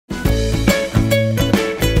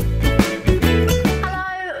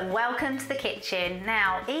kitchen.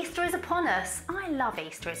 Now, Easter is upon us. I love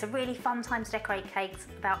Easter. It's a really fun time to decorate cakes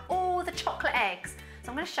about all the chocolate eggs. So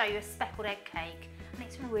I'm going to show you a speckled egg cake, and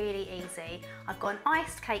it's really easy. I've got an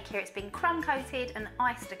iced cake here. It's been crumb coated and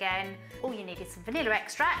iced again. All you need is some vanilla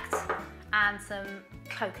extract and some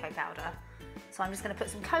cocoa powder. So I'm just going to put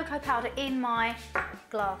some cocoa powder in my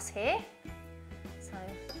glass here. So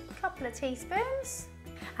a couple of teaspoons.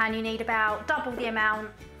 And you need about double the amount,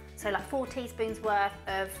 so like 4 teaspoons worth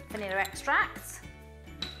of vanilla extract.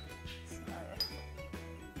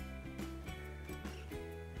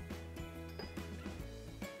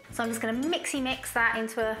 So I'm just going to mix that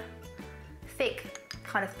into a thick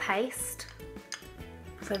kind of paste.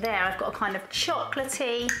 So there I've got a kind of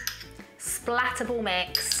chocolatey, splatterable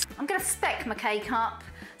mix. I'm going to speck my cake up,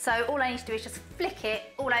 so all I need to do is just flick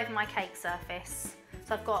it all over my cake surface.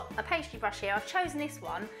 So I've got a pastry brush here. I've chosen this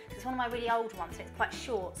one because it's one of my really old ones, so it's quite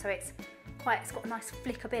short, so it's got a nice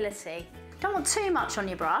flickability. Don't want too much on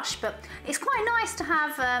your brush, but it's quite nice to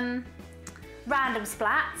have random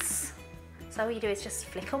splats. So all you do is just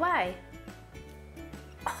flick away.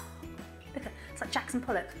 Oh, look at, it's like Jackson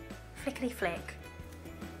Pollock, flickety flick.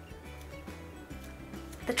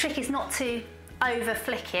 The trick is not to over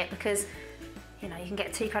flick it because you know, you can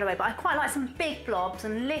get too carried away, but I quite like some big blobs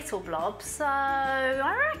and little blobs, so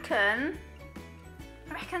I reckon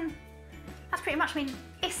that's pretty much, I mean,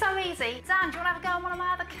 it's so easy. Dan, do you want to have a go on one of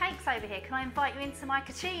my other cakes over here? Can I invite you into my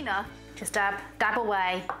cucina? Just dab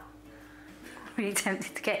away. Really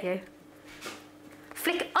tempted to get you.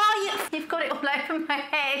 Flick, oh, you've got it all over my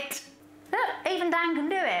head. Look, even Dan can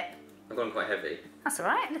do it. I've gone quite heavy. That's all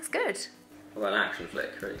right, it looks good. Well, an action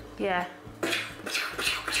flick, really. Yeah.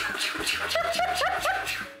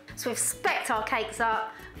 So we've specced our cakes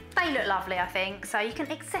up. They look lovely, I think. So you can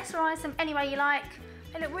accessorise them any way you like.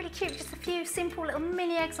 They look really cute, just a few simple little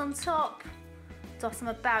mini eggs on top. Doss them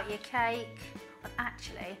about your cake. I've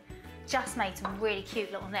actually just made some really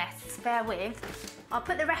cute little nests. Bear with. I'll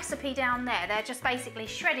put the recipe down there. They're just basically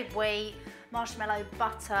shredded wheat, marshmallow,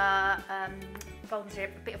 butter, golden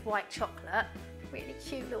syrup, a bit of white chocolate. Really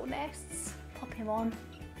cute little nests. Pop him on.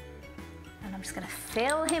 And I'm just going to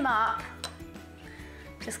fill him up.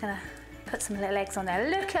 Just going to put some little eggs on there.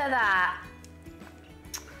 Look at that.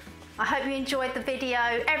 I hope you enjoyed the video.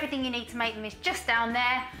 Everything you need to make them is just down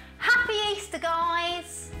there. Happy Easter,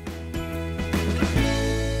 guys.